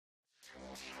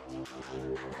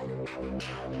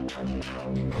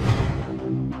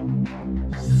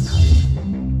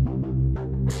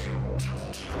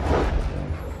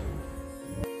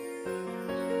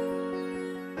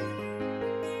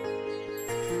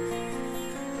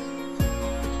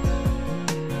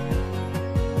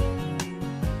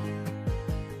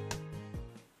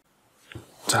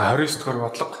За 29 дугаар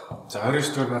бодлого. За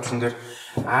 29 дугаар бодлон дээр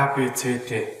А, Б, С,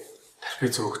 Д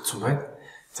тархиц өгөгдсөн байна.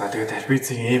 За тэгээд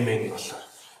тархицын М, Н болохоор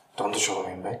дундаж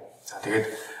шугам юм байна. За тэгээд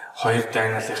хоёр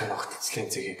диагоналын огтлцлын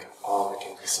цэгийг О гэж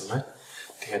тэмдэглэсэн байна.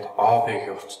 Тэгээд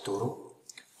ОБ-ийн урт 4,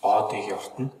 ОД-ийн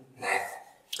урт нь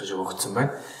 8 гэж өгөгдсөн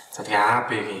байна. За тэгээд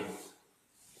АБ-ийн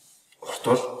урт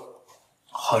бол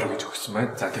 20 гэж өгсөн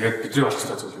байна. За тэгээд бидний болох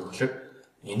ёстой зүйл юу гэхээр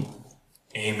энэ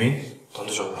М-ийн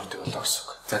дундаж шугамын уртыг олох гэсэн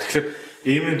үг. За тэгэхээр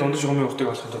М-ийн дундаж шугамын уртыг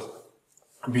олоход бол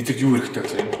бидэд юу хэрэгтэй вэ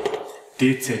гэхээр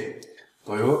ДЦ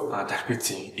буюу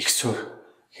тархицын X-өөр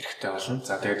хэрэгтэй болно.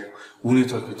 За тэгээд үүний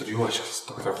тулд бид нар юу ашиглах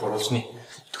ёстой вэ? Хуралжны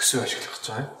төсөө ашиглах гэж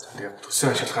байна. За тэгээд төсөө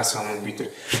ашиглахаас өмнө бид нар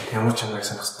ямар чанарыг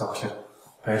санах ёстой вэ гэхээр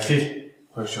параллел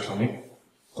хоёр шулууныг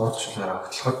гурав шулуунаар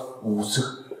хавтлахад үүсэх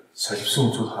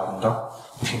соливсон үзүүл хоорондоо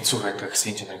тэнцүү байдаг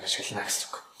гэсэн энэ чанарыг ашиглана гэсэн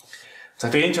үг. За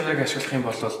тэгээд энэ чанарыг ашиглах юм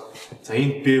бол за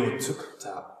энэ Б өнцөг,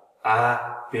 за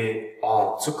А, Б,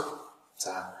 О өнцөг,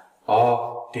 за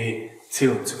О, Д, С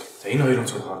өнцөг. За энэ хоёр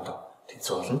өнцгийн хоорондоо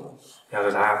тэнцүү болно. Яг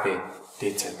л А, Б,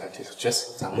 Д, С байдаг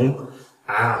учраас за мөн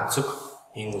А өнцөг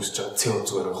энэ үсэж байгаа С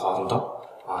өнцгөрөө хоорондоо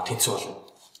тэнцүү болно.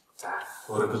 За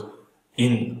өөрөөр хэлбэл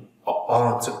энэ О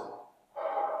өнцөг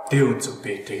Д өнцөг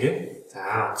Б-тэйгээ, за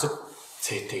А өнцөг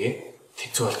С-тэйгээ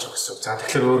тэнцүү болж байгаа гэсэн үг. За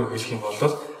тэгэхээр өөрөөр хэлэх юм бол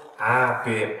А,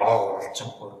 Б, О гурвалжин,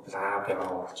 өөрөөр хэлбэл А, Б, О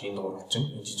гурвалжин, энэ гурвалжин,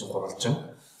 энэ жижиг гурвалжин,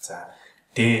 за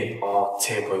Д, О, С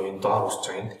буюу энэ доор үсэж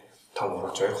байгаа энэ том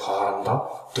гурвалжин хоорондоо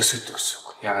төсөгдөг гэсэн үг.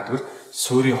 Яагаад гэвэл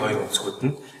суурийн хоёр өнцгүүд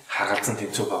нь харгалзан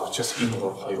тэнцүү байгаа учраас энэ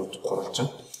хоёр гурвалжин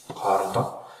хоорондоо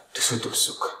төсөгдөг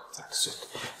гэсэн үг. За төсөөд.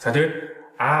 За тэгээд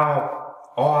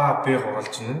ОА, Б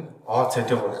гурвалжин нь ОЦ,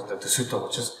 Д гурвалжинтай төсөгдөг байгаа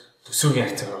учраас төсөөгийн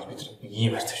харьцаагаар бол бид нэг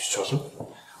ийм харьцаа авчиж болно.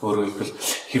 Өөрөөр хэлбэл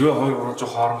хэрвээ хоёр гурвалжин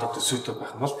хоорондоо төсөөдөг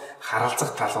байх юм бол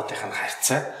харгалзах талуудын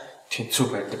харьцаа тэнцүү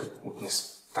байдаг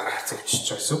үднээс дараа харьцаа бичиж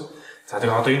байгаа гэсэн. За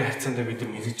тэгээд одоо энэ харьцаанд бид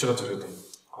нар мэдгэж байгаа зүйлүүд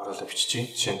оруулаад бичиж.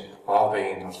 Жишээ нь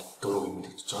ОБ-ийн бол 4-ийг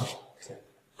мэдгэж байгаа. Тэгэхээр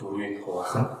 4-ийг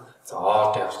хуваах нь за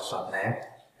ОД болохоор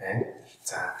 8.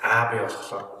 За АБ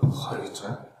болохоор 20 гэж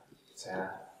байна. За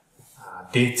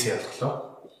ДЦ болохоор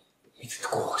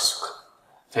мэддэхгүй байх гэсэн үг.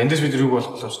 За эндээс бид юу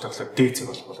болох боломжтой гэхээр ДЦ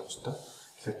болох боломжтой.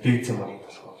 Тэгэхээр ДЦ маань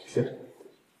болох вэ гэхээр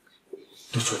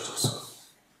 40 болж байгаа гэсэн үг.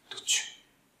 40.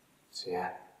 За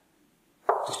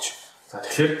 40. За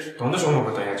тэгэхээр дундаж шугам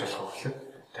одоо яаж болох вэ гэхээр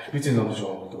тархицын дундаж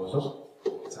шугам гэдэг бол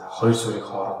за 2 суурийн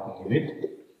хооронд нэмээд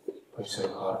 2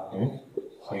 суурийн хооронд нэмээд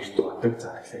 2 дуудаг. За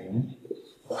тэгэхээр энэ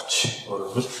 30.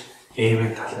 Өөрөөр хэлбэл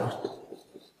М-ийн талын урт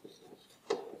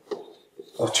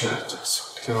 30 гарч байгаа гэсэн.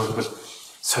 Тэгэхээр өөрөлдвөл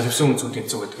соливсон үнцүүд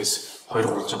тэнцүү гэдгээс 2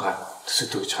 гурвалжингаа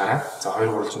төсөөдөг гэж хараа. За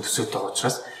 2 гурвалжин төсөөдөг байгаа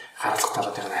учраас харгалзах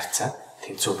талуудын харьцаа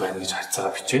тэнцүү байна гэж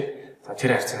харьцаагаа бичээд за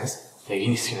тэр харьцаанаас яг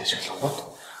энэ хэсгийг ашиглангууд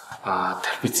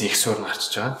тархицын X-өөр нь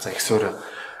гарчиж байгаа. За X-өөр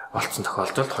олцсон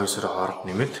тохиолдолд 2 суурийн хооронд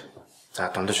нэмээд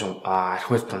за дундаж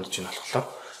архимед дундаж нь болохоор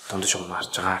дундаж шугам гарч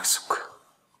байгаа гэсэн үг.